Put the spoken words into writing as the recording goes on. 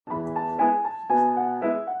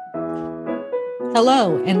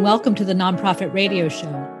Hello, and welcome to the Nonprofit Radio Show,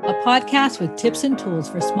 a podcast with tips and tools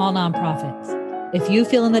for small nonprofits. If you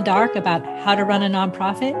feel in the dark about how to run a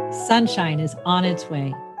nonprofit, sunshine is on its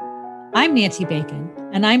way. I'm Nancy Bacon,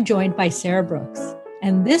 and I'm joined by Sarah Brooks.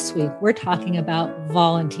 And this week, we're talking about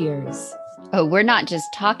volunteers. Oh, we're not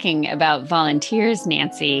just talking about volunteers,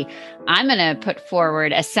 Nancy. I'm going to put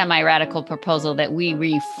forward a semi-radical proposal that we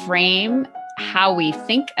reframe how we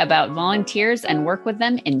think about volunteers and work with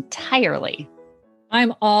them entirely.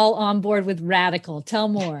 I'm all on board with radical. Tell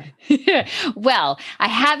more. Well, I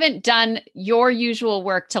haven't done your usual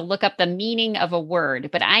work to look up the meaning of a word,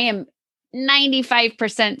 but I am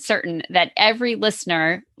 95% certain that every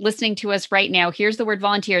listener listening to us right now hears the word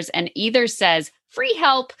volunteers and either says free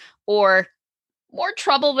help or more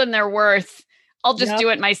trouble than they're worth. I'll just do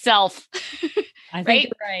it myself. I think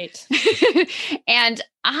you're right. And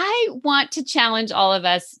I want to challenge all of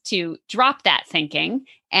us to drop that thinking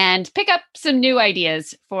and pick up some new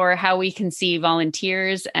ideas for how we can see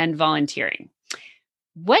volunteers and volunteering.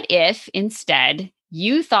 What if instead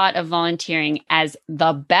you thought of volunteering as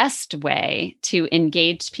the best way to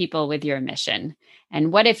engage people with your mission?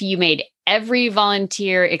 And what if you made every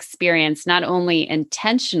volunteer experience not only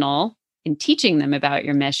intentional in teaching them about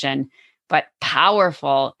your mission, but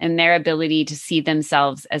powerful in their ability to see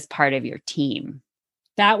themselves as part of your team?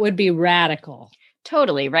 That would be radical.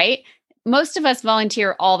 Totally, right? Most of us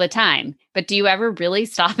volunteer all the time, but do you ever really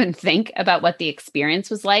stop and think about what the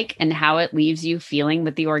experience was like and how it leaves you feeling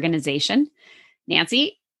with the organization?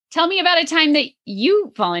 Nancy, tell me about a time that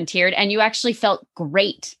you volunteered and you actually felt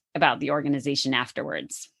great about the organization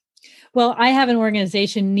afterwards. Well, I have an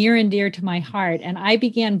organization near and dear to my heart, and I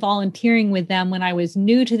began volunteering with them when I was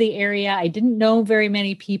new to the area. I didn't know very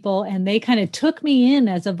many people, and they kind of took me in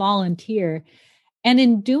as a volunteer. And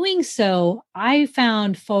in doing so, I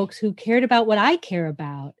found folks who cared about what I care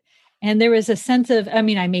about. And there was a sense of, I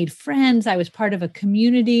made friends. I was part of a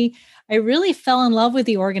community. I really fell in love with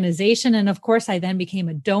the organization. And of course, I then became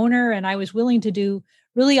a donor, and I was willing to do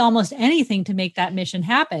really almost anything to make that mission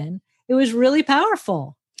happen. It was really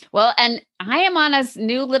powerful. Well, and I am on a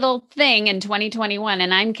new little thing in 2021,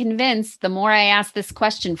 and I'm convinced the more I ask this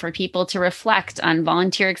question for people to reflect on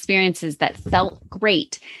volunteer experiences that felt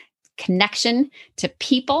great, connection to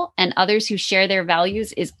people and others who share their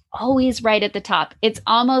values is always right at the top. It's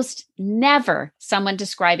almost never someone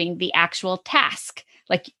describing the actual task.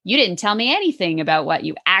 Like, you didn't tell me anything about what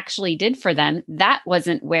you actually did for them. That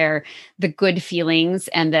wasn't where the good feelings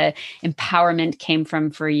and the empowerment came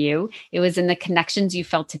from for you. It was in the connections you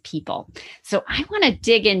felt to people. So I want to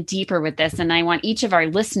dig in deeper with this. And I want each of our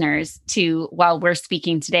listeners to, while we're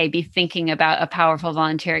speaking today, be thinking about a powerful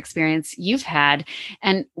volunteer experience you've had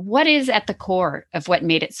and what is at the core of what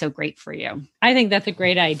made it so great for you. I think that's a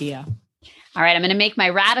great idea. All right, I'm going to make my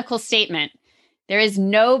radical statement. There is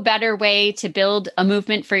no better way to build a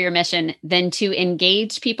movement for your mission than to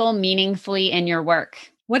engage people meaningfully in your work.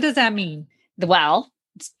 What does that mean? Well,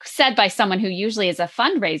 it's said by someone who usually is a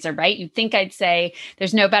fundraiser, right? You'd think I'd say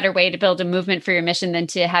there's no better way to build a movement for your mission than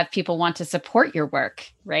to have people want to support your work,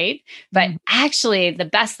 right? But actually, the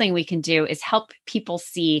best thing we can do is help people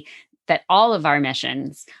see that all of our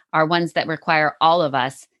missions are ones that require all of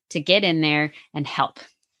us to get in there and help.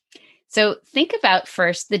 So think about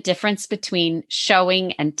first the difference between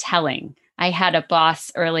showing and telling. I had a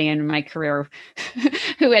boss early in my career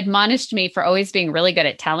who admonished me for always being really good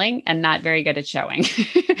at telling and not very good at showing.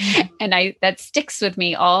 And that sticks with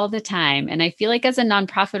me all the time. And I feel like as a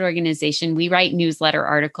nonprofit organization, we write newsletter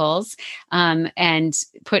articles and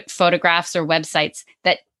put photographs or websites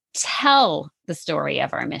that tell the story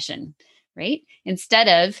of our mission, right? Instead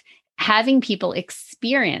of having people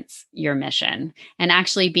experience your mission and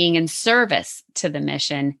actually being in service to the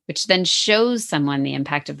mission, which then shows someone the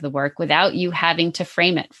impact of the work without you having to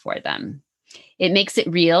frame it for them. It makes it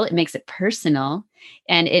real, it makes it personal,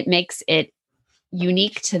 and it makes it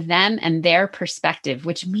unique to them and their perspective,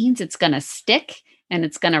 which means it's going to stick and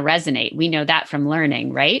it's going to resonate. We know that from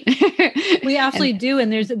learning, right? We absolutely do.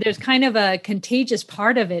 And there's kind of a contagious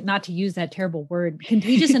part of it, not to use that terrible word,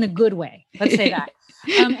 contagious in a good way. Let's say that.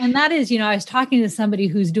 And that is, I was talking to somebody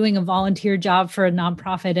who's doing a volunteer job for a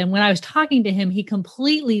nonprofit. And when I was talking to him, he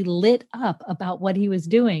completely lit up about what he was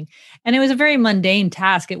doing. And it was a very mundane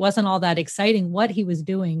task. It wasn't all that exciting what he was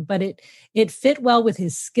doing, but it fit well with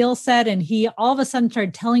his skill set. And he all of a sudden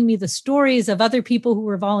started telling me the stories of other people who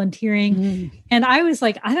were volunteering. And I was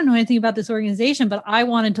like, I don't know anything about this organization, but I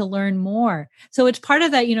wanted to learn more. So it's part of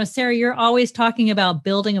that, Sarah, you're always talking about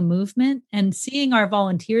building a movement and seeing our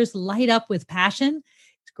volunteers light up with passion.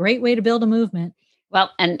 It's a great way to build a movement.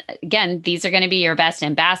 Well, and again, these are going to be your best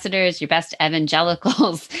ambassadors, your best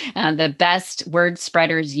evangelicals, the best word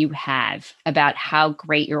spreaders you have about how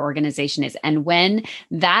great your organization is. And when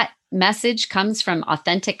that message comes from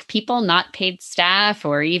authentic people, not paid staff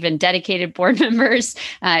or even dedicated board members,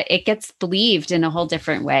 it gets believed in a whole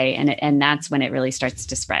different way. And that's when it really starts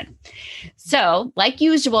to spread. So, like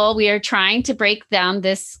usual, we are trying to break down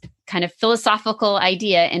this kind of philosophical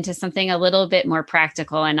idea into something a little bit more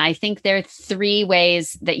practical. And I think there are 3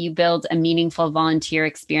 ways that you build a meaningful volunteer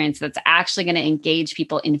experience that's actually going to engage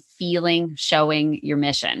people in feeling, showing your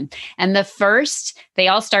mission. And the first, they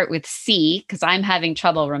all start with C, because I'm having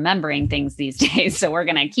trouble remembering things these days. So we're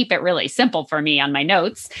going to keep it really simple for me on my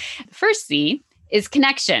notes. The first C is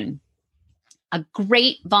connection. A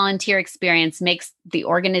great volunteer experience makes the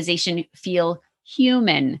organization feel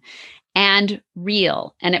human and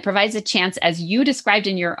real. And it provides a chance, as you described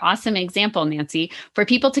in your awesome example, Nancy, for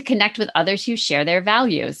people to connect with others who share their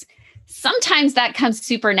values. Sometimes that comes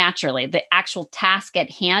super naturally. The actual task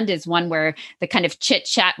at hand is one where the kind of chit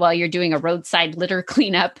chat while you're doing a roadside litter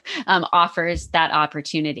cleanup offers that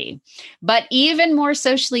opportunity. But even more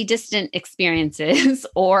socially distant experiences,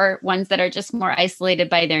 or ones that are just more isolated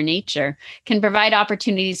by their nature, can provide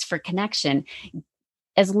opportunities for connection,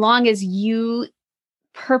 as long as you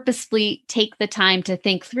purposefully take the time to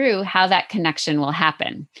think through how that connection will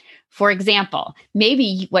happen. For example,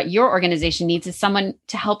 maybe what your organization needs is someone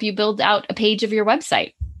to help you build out a page of your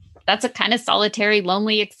website. That's a kind of solitary,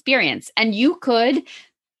 lonely experience. And you could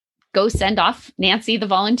go send off Nancy, the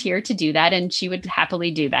volunteer, to do that, and she would happily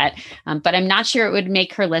do that. But I'm not sure it would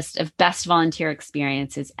make her list of best volunteer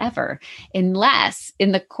experiences ever, unless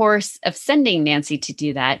in the course of sending Nancy to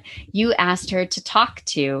do that, you asked her to talk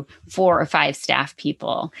to 4 or 5 staff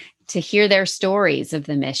people, to hear their stories of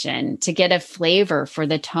the mission, to get a flavor for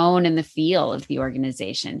the tone and the feel of the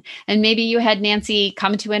organization. And maybe you had Nancy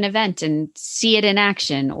come to an event and see it in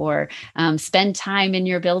action, or spend time in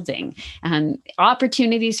your building.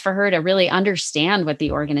 Opportunities for her to really understand what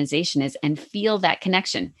the organization is and feel that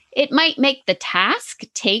connection. It might make the task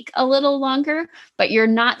take a little longer, but you're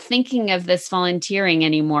not thinking of this volunteering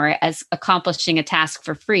anymore as accomplishing a task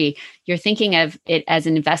for free. You're thinking of it as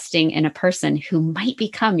investing in a person who might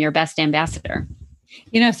become your best ambassador.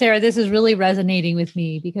 You know, Sarah, this is really resonating with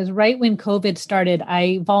me, because right when COVID started,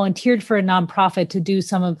 I volunteered for a nonprofit to do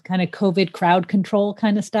some of kind of COVID crowd control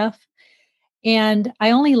kind of stuff. And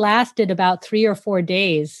I only lasted about 3 or 4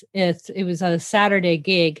 days. It was a Saturday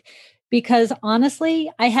gig, because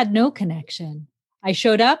honestly, I had no connection. I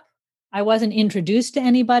showed up. I wasn't introduced to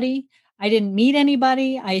anybody. I didn't meet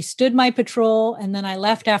anybody. I stood my patrol, and then I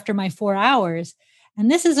left after my 4 hours.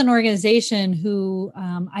 And this is an organization who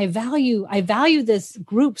I value this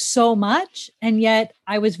group so much. And yet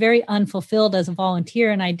I was very unfulfilled as a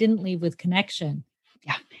volunteer, and I didn't leave with connection.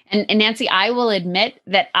 Yeah. And Nancy, I will admit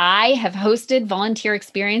that I have hosted volunteer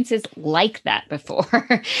experiences like that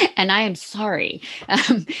before. And I am sorry,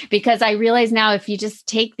 because I realize now, if you just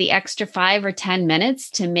take the extra 5 or 10 minutes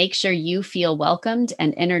to make sure you feel welcomed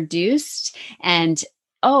and introduced, and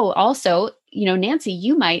also, Nancy,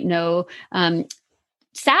 you might know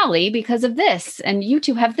Sally because of this, and you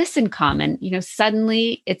two have this in common.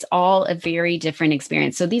 Suddenly it's all a very different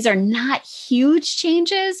experience. So these are not huge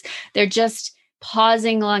changes. They're just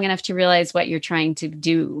pausing long enough to realize what you're trying to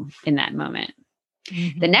do in that moment.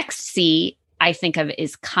 Mm-hmm. The next C I think of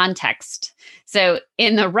is context. So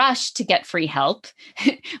in the rush to get free help,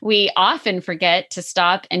 we often forget to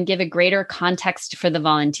stop and give a greater context for the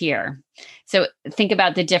volunteer. So think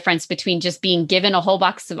about the difference between just being given a whole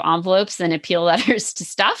box of envelopes and appeal letters to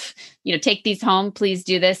stuff. Take these home, please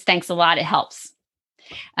do this. Thanks a lot. It helps.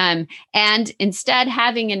 And instead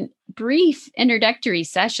having a brief introductory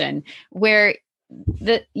session where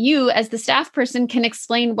you as the staff person can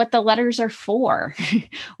explain what the letters are for,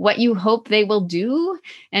 what you hope they will do,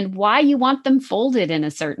 and why you want them folded in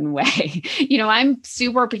a certain way. I'm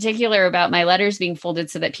super particular about my letters being folded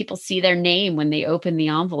so that people see their name when they open the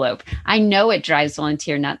envelope. I know it drives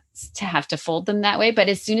volunteer nuts to have to fold them that way, but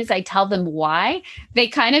as soon as I tell them why, they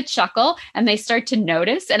kind of chuckle and they start to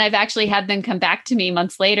notice. And I've actually had them come back to me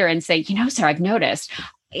months later and say, sir, I've noticed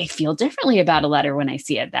I feel differently about a letter when I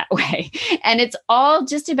see it that way. And it's all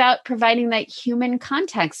just about providing that human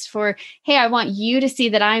context for, hey, I want you to see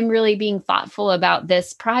that I'm really being thoughtful about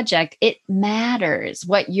this project. It matters.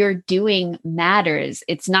 What you're doing matters.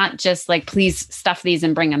 It's not just like, please stuff these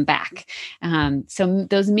and bring them back. So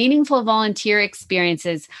those meaningful volunteer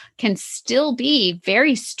experiences can still be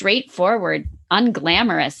very straightforward,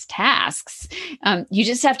 unglamorous tasks. You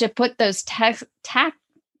just have to put those tasks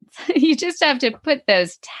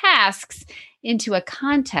into a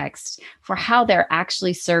context for how they're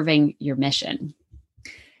actually serving your mission.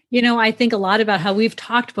 I think a lot about how we've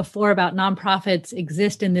talked before about nonprofits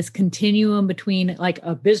exist in this continuum between like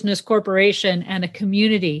a business corporation and a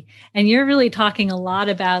community. And you're really talking a lot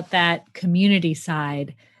about that community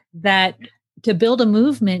side, that to build a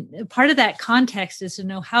movement, part of that context is to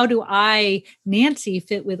know, how do I, Nancy,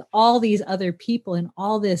 fit with all these other people and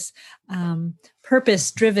all this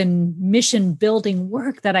purpose-driven, mission-building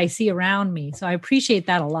work that I see around me. So I appreciate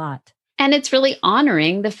that a lot. And it's really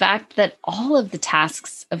honoring the fact that all of the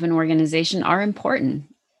tasks of an organization are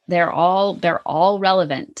important. They're all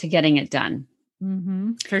relevant to getting it done.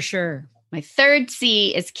 Mm-hmm, for sure. My third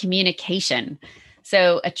C is communication.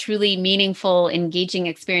 So a truly meaningful, engaging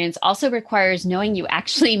experience also requires knowing you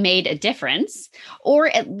actually made a difference, or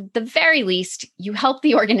at the very least, you helped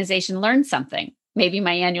the organization learn something. Maybe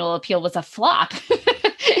my annual appeal was a flop.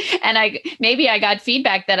 And I got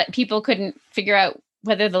feedback that people couldn't figure out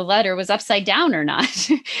whether the letter was upside down or not.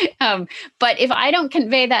 But if I don't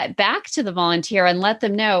convey that back to the volunteer and let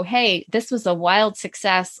them know, hey, this was a wild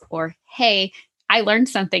success, or hey, I learned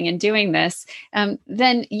something in doing this,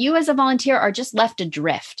 then you as a volunteer are just left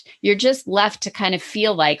adrift. You're just left to kind of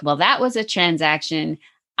feel like, well, that was a transaction.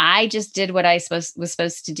 I just did what I was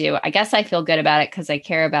supposed to do. I guess I feel good about it because I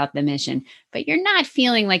care about the mission. But you're not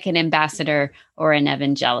feeling like an ambassador or an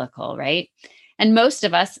evangelical, right? And most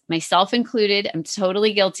of us, myself included, I'm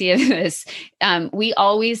totally guilty of this. We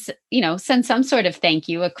always, send some sort of thank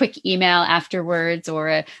you, a quick email afterwards or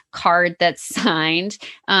a card that's signed.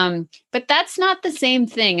 But that's not the same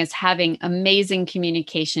thing as having amazing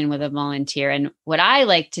communication with a volunteer. And what I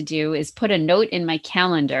like to do is put a note in my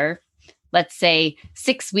calendar. Let's say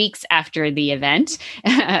 6 weeks after the event,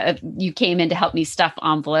 you came in to help me stuff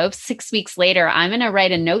envelopes. 6 weeks later, I'm going to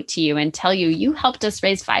write a note to you and tell you, you helped us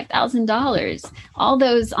raise $5,000. All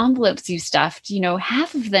those envelopes you stuffed,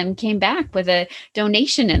 half of them came back with a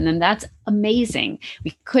donation in them. That's amazing.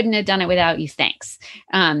 We couldn't have done it without you. Thanks.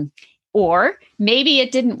 Or maybe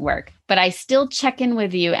it didn't work, but I still check in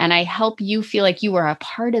with you and I help you feel like you are a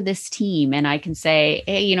part of this team. And I can say,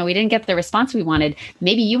 hey, we didn't get the response we wanted.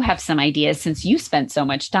 Maybe you have some ideas since you spent so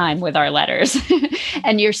much time with our letters.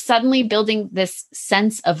 And you're suddenly building this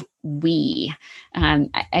sense of we. I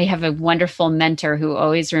have a wonderful mentor who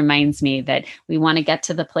always reminds me that we want to get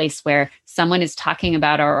to the place where someone is talking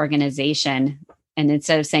about our organization. And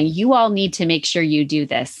instead of saying, you all need to make sure you do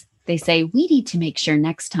this, they say, we need to make sure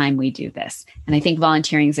next time we do this. And I think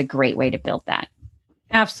volunteering is a great way to build that.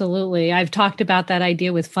 Absolutely. I've talked about that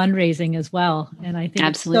idea with fundraising as well. And I think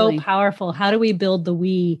it's so powerful. How do we build the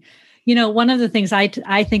we? One of the things I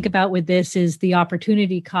think about with this is the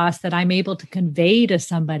opportunity cost that I'm able to convey to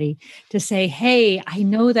somebody to say, hey, I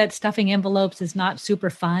know that stuffing envelopes is not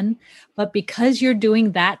super fun, but because you're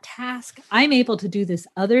doing that task, I'm able to do this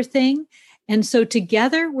other thing. And so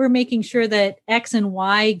together, we're making sure that X and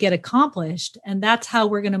Y get accomplished. And that's how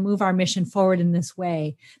we're going to move our mission forward in this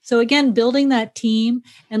way. So again, building that team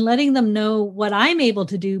and letting them know what I'm able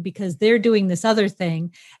to do because they're doing this other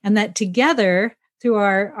thing. And that together, through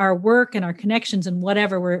our work and our connections and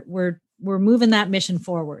whatever, we're moving that mission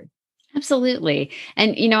forward. Absolutely.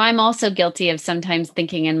 And, I'm also guilty of sometimes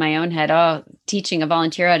thinking in my own head, oh, teaching a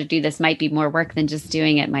volunteer how to do this might be more work than just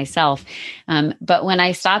doing it myself. But when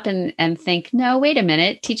I stop and think, no, wait a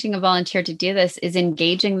minute, teaching a volunteer to do this is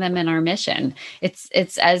engaging them in our mission. It's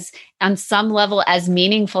as on some level as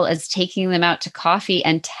meaningful as taking them out to coffee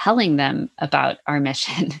and telling them about our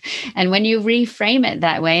mission. And when you reframe it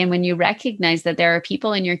that way, and when you recognize that there are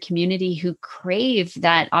people in your community who crave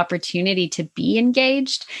that opportunity to be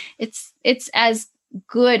engaged, it's as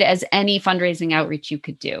good as any fundraising outreach you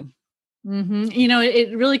could do. Mm-hmm.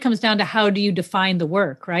 It really comes down to how do you define the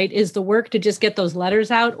work, right? Is the work to just get those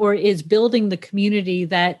letters out, or is building the community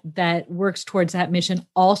that works towards that mission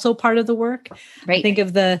also part of the work? Right. Think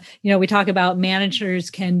of we talk about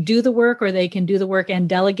managers can do the work, or they can do the work and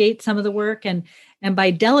delegate some of the work. And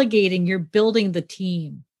by delegating, you're building the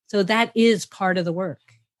team. So that is part of the work.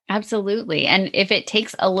 Absolutely. And if it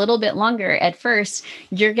takes a little bit longer at first,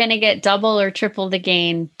 you're going to get double or triple the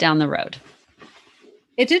gain down the road.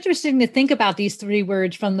 It's interesting to think about these three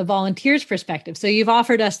words from the volunteer's perspective. So you've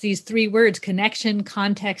offered us these three words: connection,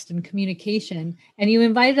 context, and communication. And you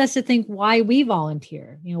invited us to think why we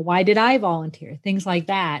volunteer. Why did I volunteer? Things like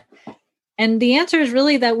that. And the answer is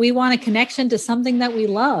really that we want a connection to something that we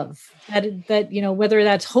love, that whether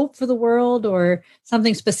that's hope for the world or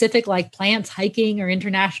something specific like plants, hiking, or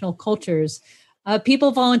international cultures.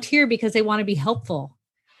 People volunteer because they want to be helpful.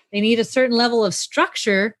 They need a certain level of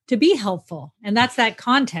structure to be helpful. And that's that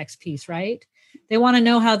context piece, right? They want to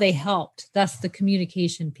know how they helped. That's the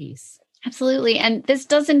communication piece. Absolutely. And this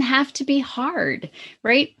doesn't have to be hard,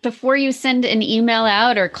 right? Before you send an email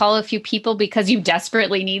out or call a few people because you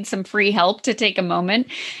desperately need some free help to take a moment,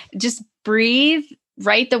 just breathe,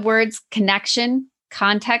 write the words connection,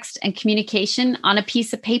 context, and communication on a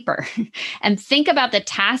piece of paper and think about the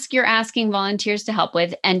task you're asking volunteers to help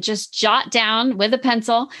with and just jot down with a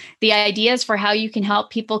pencil the ideas for how you can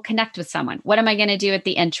help people connect with someone. What am I going to do at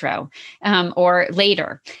the intro or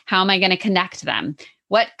later? How am I going to connect them?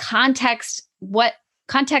 What context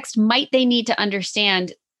might they need to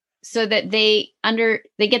understand so that they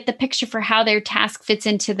get the picture for how their task fits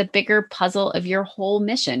into the bigger puzzle of your whole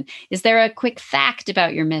mission? Is there a quick fact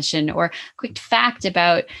about your mission or a quick fact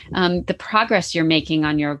about the progress you're making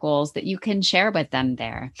on your goals that you can share with them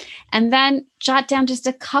there? And then jot down just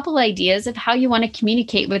a couple ideas of how you want to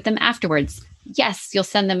communicate with them afterwards. Yes, you'll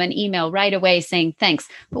send them an email right away saying thanks,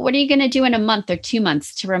 but what are you going to do in a month or 2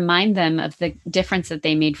 months to remind them of the difference that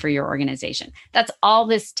they made for your organization? That's all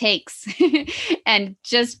this takes. And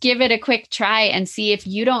just give it a quick try and see if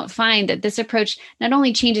you don't find that this approach not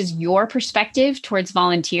only changes your perspective towards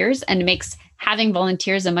volunteers and makes having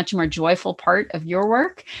volunteers a much more joyful part of your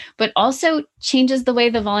work, but also changes the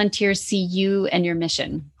way the volunteers see you and your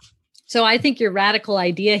mission. So I think your radical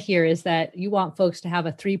idea here is that you want folks to have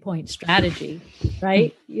a 3-point strategy,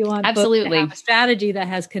 right? You want absolutely folks to have a strategy that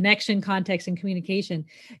has connection, context, and communication.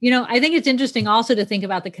 I think it's interesting also to think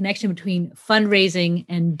about the connection between fundraising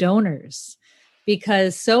and donors,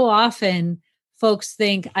 because so often folks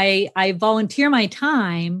think I volunteer my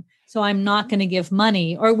time, so I'm not going to give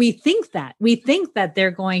money, or we think that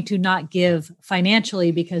they're going to not give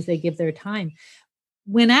financially because they give their time.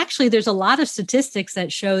 When actually there's a lot of statistics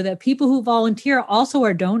that show that people who volunteer also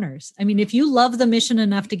are donors. I mean, if you love the mission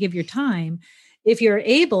enough to give your time, if you're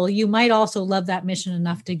able, you might also love that mission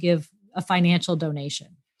enough to give a financial donation.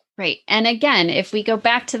 Right. And again, if we go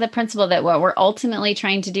back to the principle that what we're ultimately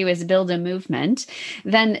trying to do is build a movement,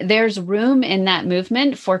 then there's room in that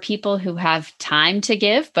movement for people who have time to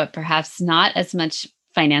give, but perhaps not as much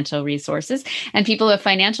financial resources, and people who have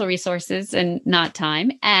financial resources and not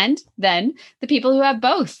time, and then the people who have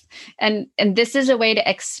both. And this is a way to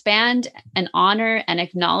expand and honor and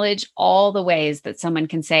acknowledge all the ways that someone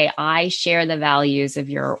can say, I share the values of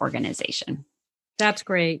your organization. That's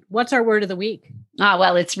great. What's our word of the week?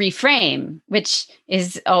 Well, it's reframe, which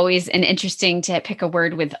is always an interesting to pick a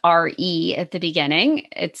word with RE at the beginning.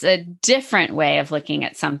 It's a different way of looking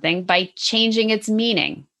at something by changing its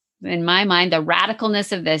meaning. In my mind, the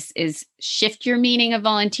radicalness of this is shift your meaning of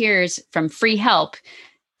volunteers from free help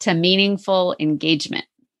to meaningful engagement.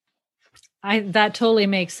 That totally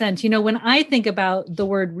makes sense. When I think about the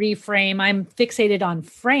word reframe, I'm fixated on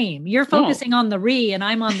frame. You're focusing on the and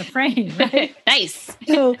I'm on the frame, right? Nice.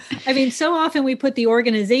 So often we put the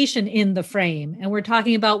organization in the frame and we're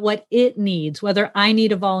talking about what it needs, whether I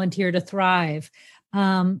need a volunteer to thrive.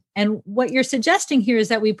 And what you're suggesting here is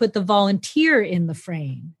that we put the volunteer in the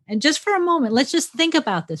frame. And just for a moment, let's just think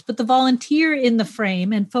about this. Put the volunteer in the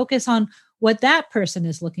frame and focus on what that person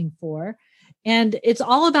is looking for. And it's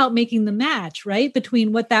all about making the match, right,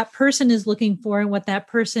 between what that person is looking for and what that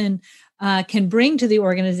person can bring to the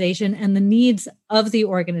organization and the needs of the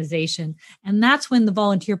organization. And that's when the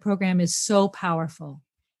volunteer program is so powerful.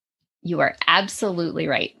 You are absolutely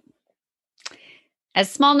right. As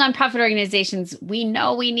small nonprofit organizations, we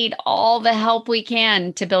know we need all the help we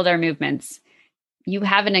can to build our movements. You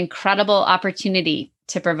have an incredible opportunity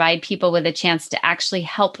to provide people with a chance to actually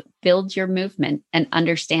help build your movement and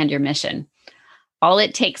understand your mission. All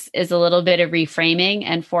it takes is a little bit of reframing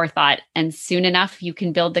and forethought, and soon enough, you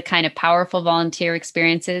can build the kind of powerful volunteer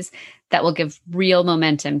experiences that will give real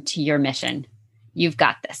momentum to your mission. You've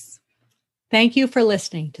got this. Thank you for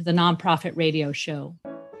listening to the Nonprofit Radio Show.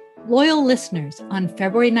 Loyal listeners, on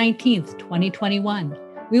February 19th, 2021,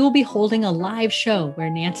 we will be holding a live show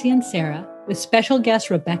where Nancy and Sarah, with special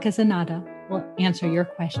guest Rebecca Zanata, will answer your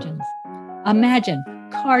questions. Imagine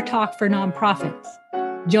Car Talk for Nonprofits.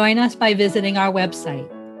 Join us by visiting our website,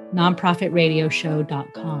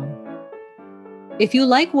 nonprofitradioshow.com. If you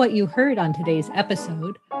like what you heard on today's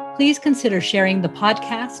episode, please consider sharing the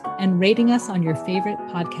podcast and rating us on your favorite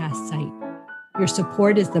podcast site. Your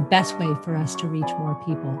support is the best way for us to reach more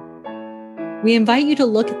people. We invite you to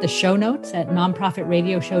look at the show notes at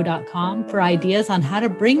nonprofitradioshow.com for ideas on how to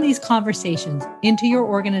bring these conversations into your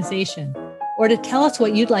organization or to tell us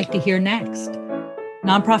what you'd like to hear next.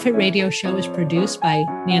 Nonprofit Radio Show is produced by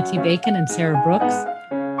Nancy Bacon and Sarah Brooks.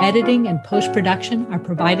 Editing and post-production are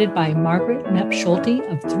provided by Margaret Knepp-Schulte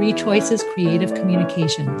of Three Choices Creative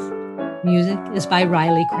Communications. Music is by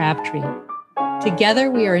Riley Crabtree. Together,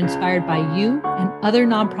 we are inspired by you and other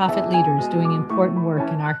nonprofit leaders doing important work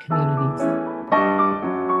in our communities.